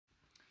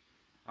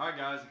All right,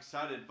 guys,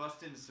 excited.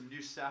 Bust into some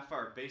new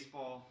Sapphire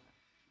baseball.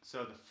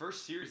 So the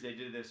first series they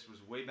did this was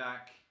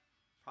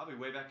probably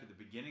way back at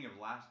the beginning of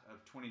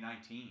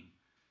 2019,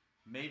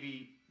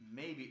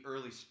 maybe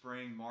early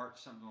spring, March,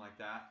 something like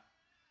that.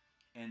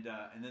 And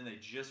then they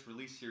just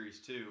released Series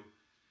 2,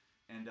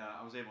 and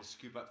I was able to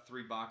scoop up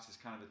 3 boxes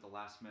kind of at the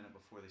last minute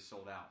before they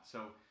sold out.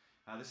 So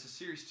this is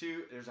Series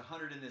 2. There's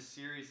 100 in this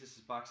series. This is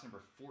box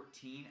number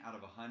 14 out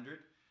of 100.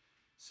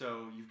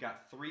 So you've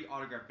got 3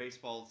 autographed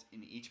baseballs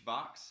in each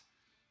box.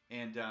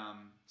 And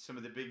some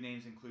of the big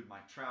names include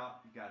Mike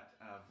Trout. You've got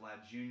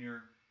Vlad Jr.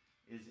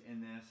 is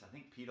in this. I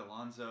think Pete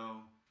Alonso.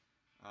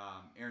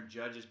 Aaron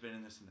Judge has been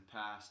in this in the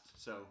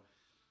past. So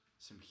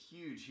some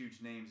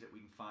huge names that we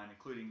can find,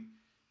 including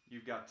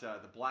you've got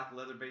the black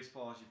leather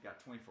baseballs. You've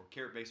got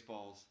 24-karat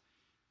baseballs.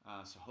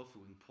 So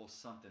hopefully we can pull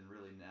something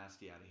really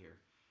nasty out of here.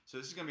 So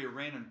this is going to be a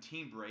random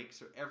team break.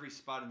 So every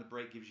spot in the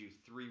break gives you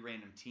 3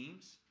 random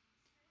teams.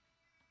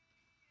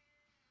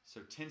 So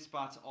 10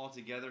 spots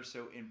altogether.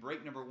 So in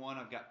break number 1,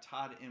 I've got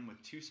Todd in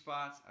with 2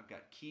 spots. I've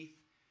got Keith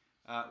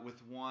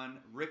with 1,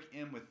 Rick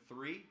M with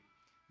 3,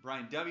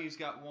 Brian W's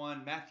got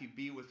 1, Matthew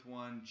B with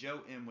 1,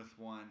 Joe M with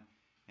 1,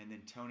 and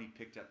then Tony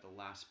picked up the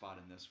last spot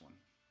in this one.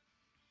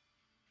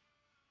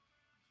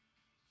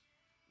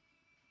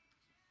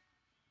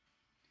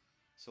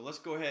 So let's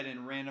go ahead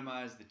and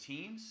randomize the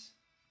teams.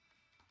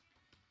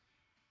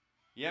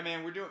 Yeah,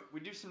 man, we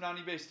do some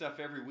non-eBay stuff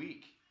every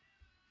week.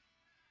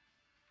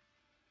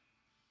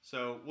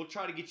 So we'll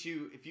try to get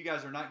you, if you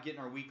guys are not getting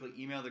our weekly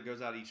email that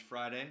goes out each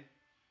Friday,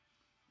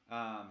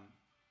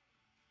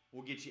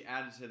 we'll get you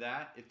added to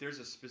that. If there's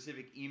a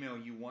specific email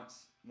you want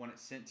it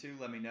sent to,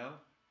 let me know.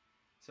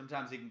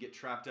 Sometimes it can get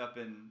trapped up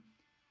in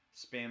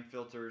spam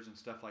filters and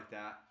stuff like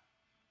that.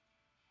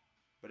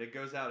 But it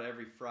goes out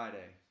every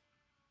Friday.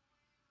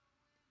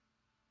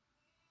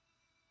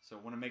 So I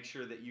want to make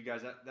sure that you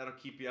guys, that'll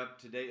keep you up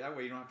to date. That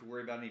way you don't have to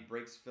worry about any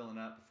breaks filling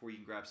up before you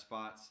can grab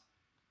spots.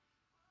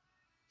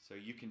 So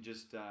you can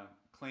just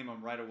claim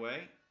them right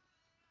away.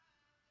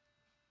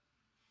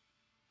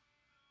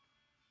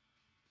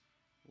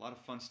 A lot of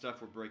fun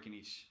stuff we're breaking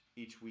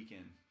each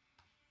weekend.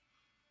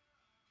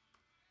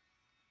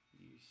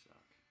 You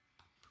suck.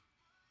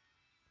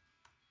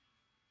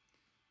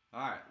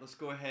 All right, let's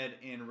go ahead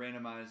and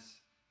randomize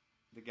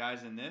the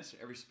guys in this.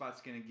 Every spot's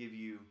going to give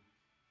you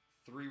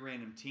 3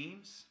 random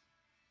teams.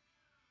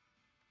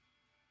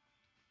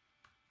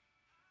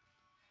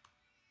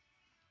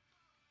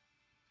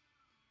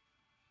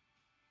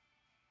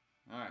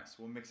 All right, so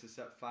we'll mix this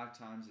up 5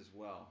 times as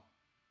well.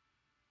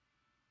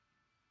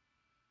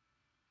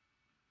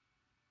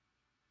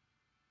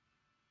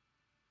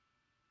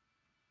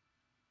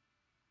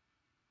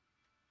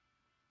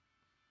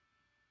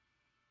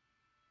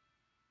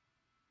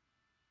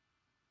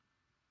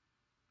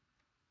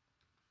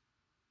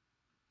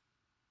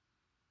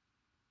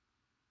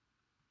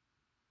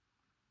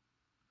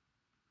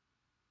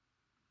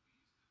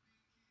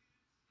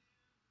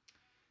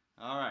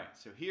 All right,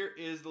 so here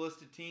is the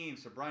list of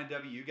teams. So Brian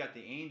W., you got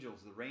the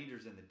Angels, the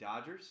Rangers, and the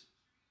Dodgers.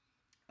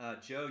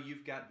 Joe,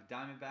 you've got the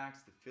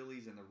Diamondbacks, the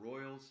Phillies, and the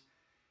Royals.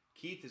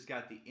 Keith has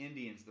got the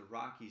Indians, the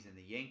Rockies, and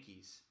the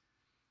Yankees.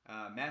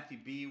 Matthew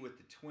B. with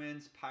the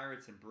Twins,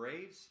 Pirates, and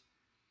Braves.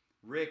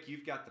 Rick,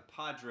 you've got the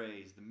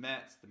Padres, the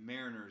Mets, the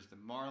Mariners, the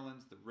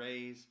Marlins, the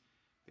Rays,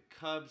 the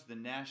Cubs, the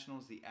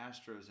Nationals, the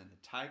Astros, and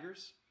the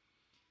Tigers.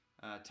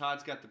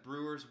 Todd's got the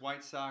Brewers,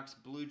 White Sox,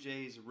 Blue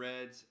Jays,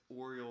 Reds,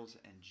 Orioles,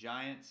 and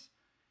Giants.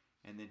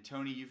 And then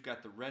Tony, you've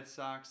got the Red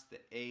Sox, the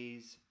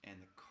A's, and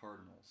the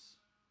Cardinals.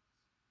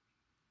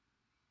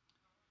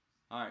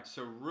 All right,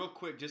 so real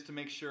quick, just to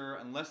make sure,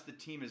 unless the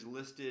team is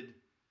listed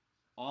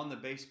on the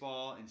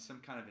baseball in some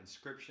kind of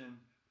inscription,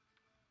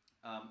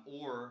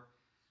 or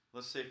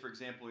let's say, for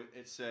example,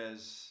 it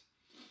says,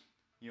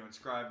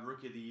 inscribed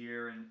Rookie of the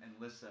Year and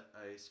lists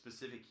a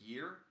specific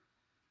year.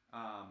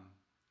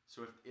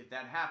 So if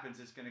that happens,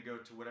 it's going to go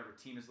to whatever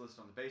team is listed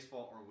on the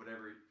baseball or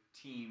whatever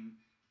team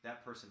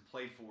that person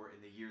played for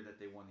in the year that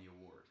they won the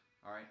award.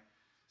 All right.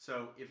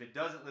 So if it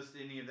doesn't list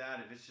any of that,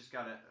 if it's just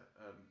got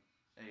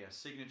a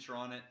signature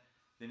on it,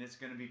 then it's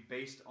going to be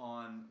based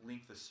on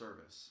length of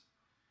service.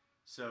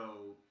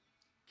 So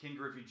Ken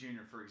Griffey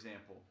Jr., for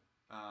example,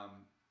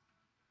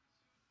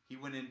 he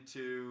went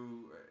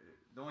into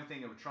the only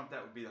thing that would trump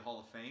that would be the Hall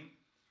of Fame.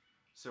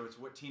 So it's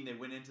what team they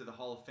went into the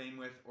Hall of Fame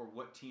with, or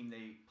what team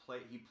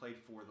he played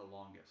for the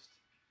longest.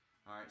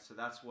 All right, so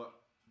that's what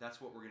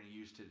we're going to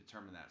use to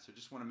determine that. So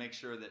just want to make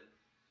sure that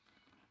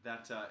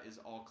is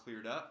all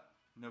cleared up.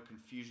 No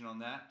confusion on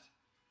that.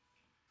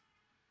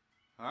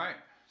 All right,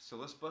 so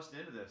let's bust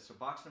into this. So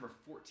box number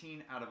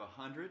 14 out of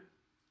 100.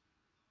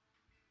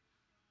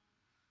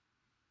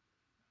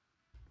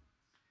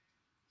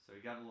 So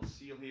you got a little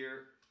seal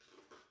here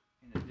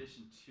in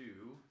addition to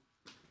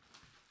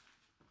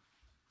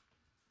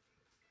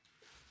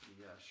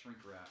the shrink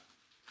wrap.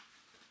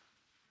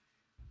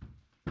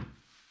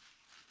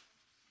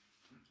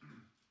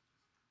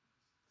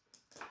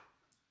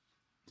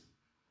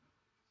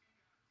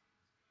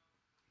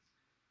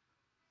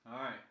 All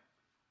right,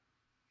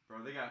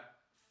 bro, they got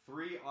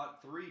three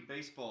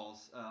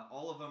baseballs.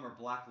 All of them are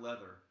black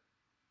leather,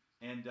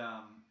 and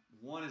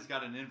one has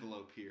got an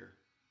envelope here,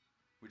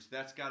 which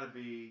that's going to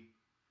be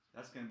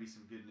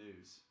some good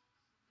news.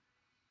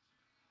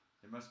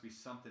 There must be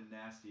something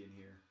nasty in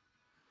here.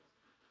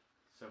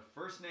 So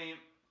first name,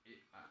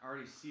 I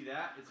already see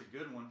that. It's a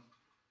good one.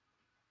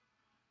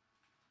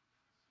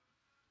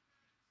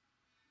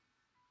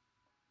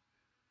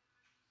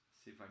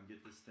 See if I can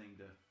get this thing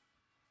to...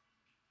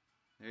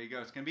 There you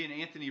go. It's going to be an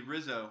Anthony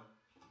Rizzo.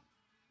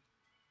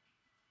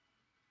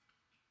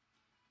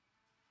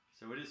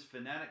 So it is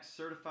Fanatics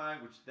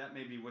certified, which that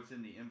may be what's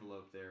in the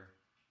envelope there.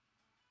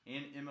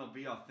 And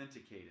MLB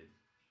authenticated.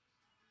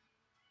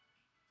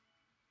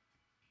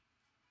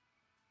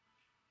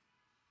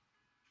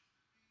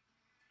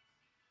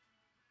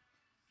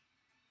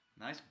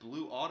 Nice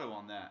blue auto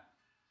on that.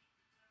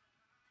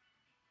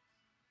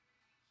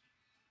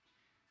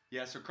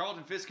 Yeah, so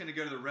Carlton Fisk's going to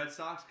go to the Red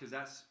Sox because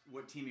that's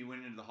what team he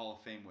went into the Hall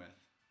of Fame with.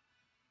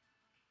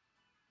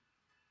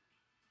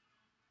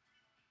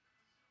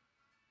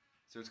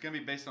 So it's going to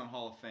be based on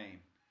Hall of Fame.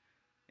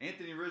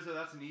 Anthony Rizzo,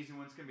 that's an easy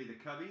one. It's going to be the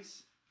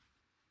Cubbies.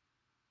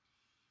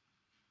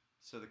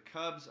 So the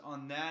Cubs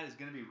on that is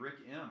going to be Rick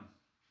M.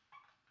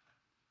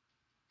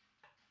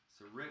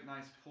 So Rick,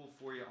 nice pull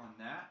for you on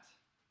that.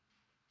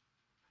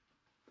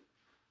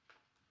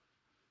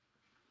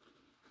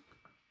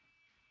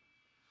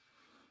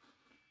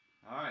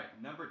 All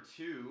right, number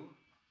 2.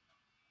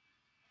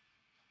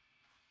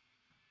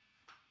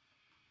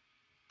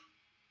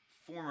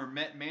 Former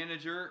Met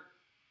manager,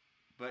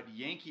 but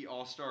Yankee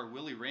All-Star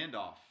Willie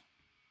Randolph.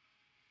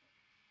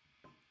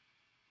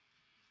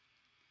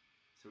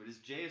 So it is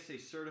JSA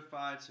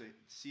certified, so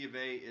C of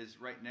A is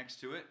right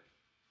next to it.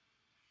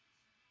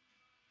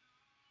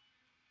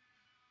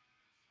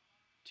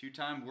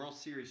 2-time World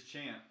Series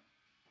champ.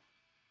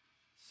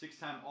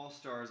 6-time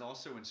All-Star is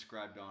also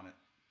inscribed on it.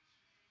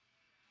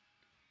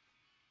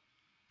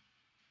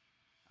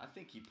 I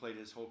think he played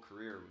his whole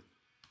career with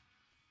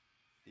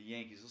the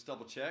Yankees. Let's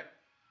double check.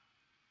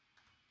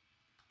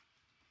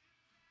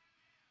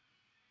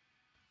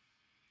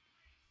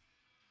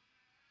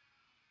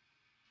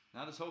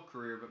 Not his whole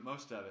career, but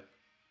most of it.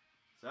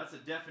 So that's a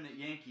definite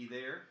Yankee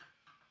there.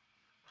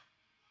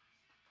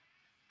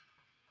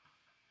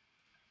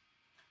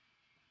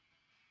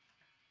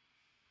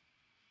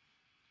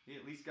 He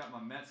at least got my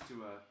Mets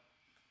to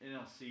a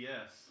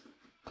NLCS.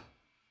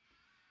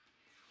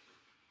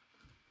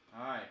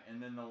 All right, and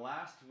then the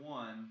last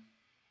one,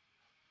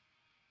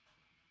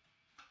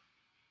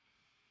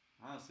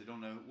 I honestly don't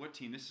know what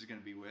team this is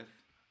going to be with.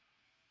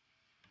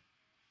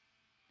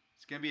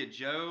 It's going to be a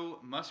Joe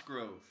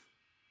Musgrove.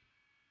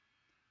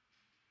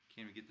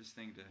 Can't even get this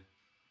thing to...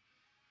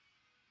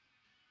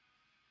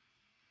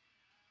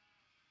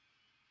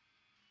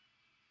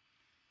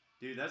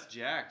 Dude, that's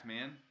jacked,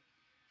 man.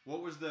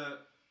 What was the...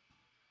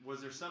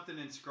 Was there something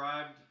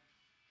inscribed...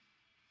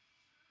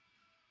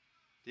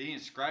 Did he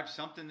inscribe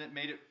something that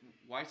made it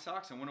White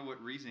Sox? I wonder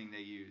what reasoning they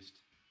used.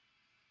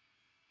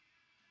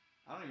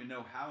 I don't even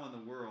know how in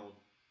the world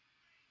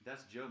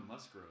that's Joe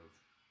Musgrove.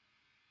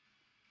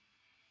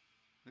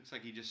 Looks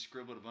like he just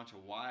scribbled a bunch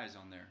of Y's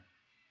on there.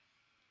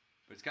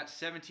 But it's got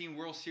 17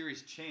 World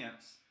Series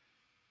champs,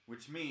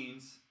 which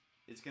means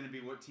it's going to be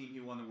what team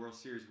he won the World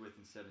Series with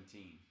in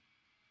 17.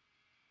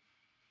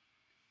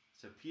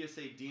 So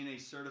PSA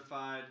DNA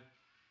certified,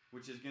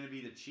 which is going to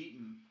be the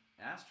cheating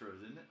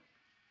Astros, isn't it?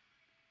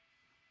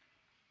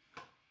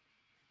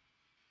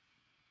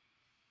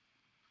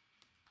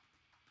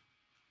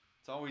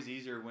 It's always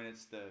easier when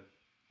it's the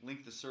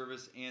length of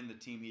service and the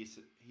team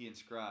he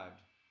inscribed.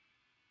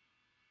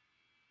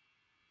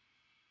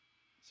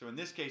 So in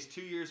this case, 2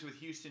 years with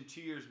Houston,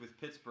 2 years with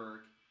Pittsburgh.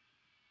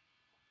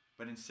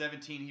 But in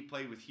 17, he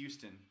played with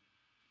Houston.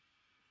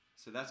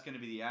 So that's going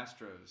to be the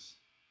Astros.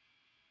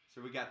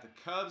 So we got the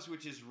Cubs,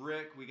 which is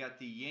Rick. We got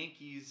the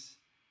Yankees,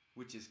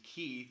 which is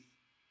Keith.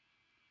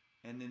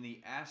 And then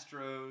the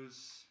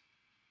Astros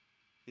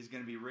is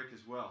going to be Rick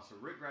as well. So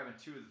Rick grabbing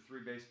 2 of the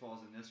 3 baseballs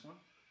in this one.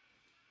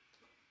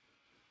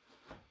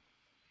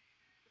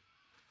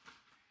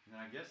 And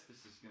I guess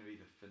this is going to be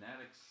the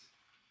Fanatics.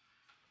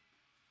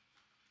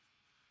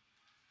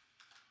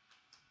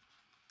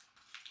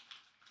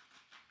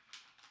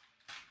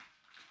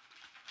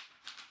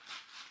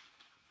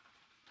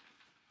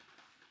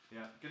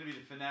 Yeah, going to be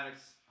the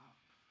Fanatics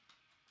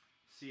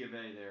C of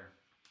A there.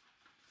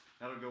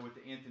 That'll go with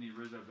the Anthony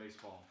Rizzo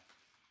baseball.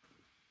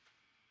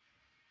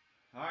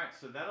 All right,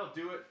 so that'll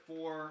do it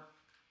for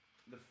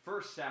the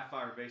first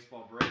Sapphire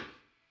baseball break.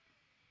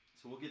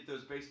 So we'll get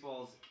those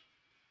baseballs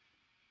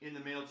in the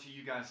mail to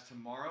you guys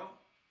tomorrow.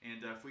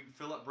 And if we can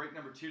fill up break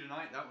number 2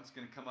 tonight, that one's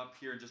going to come up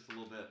here in just a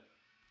little bit.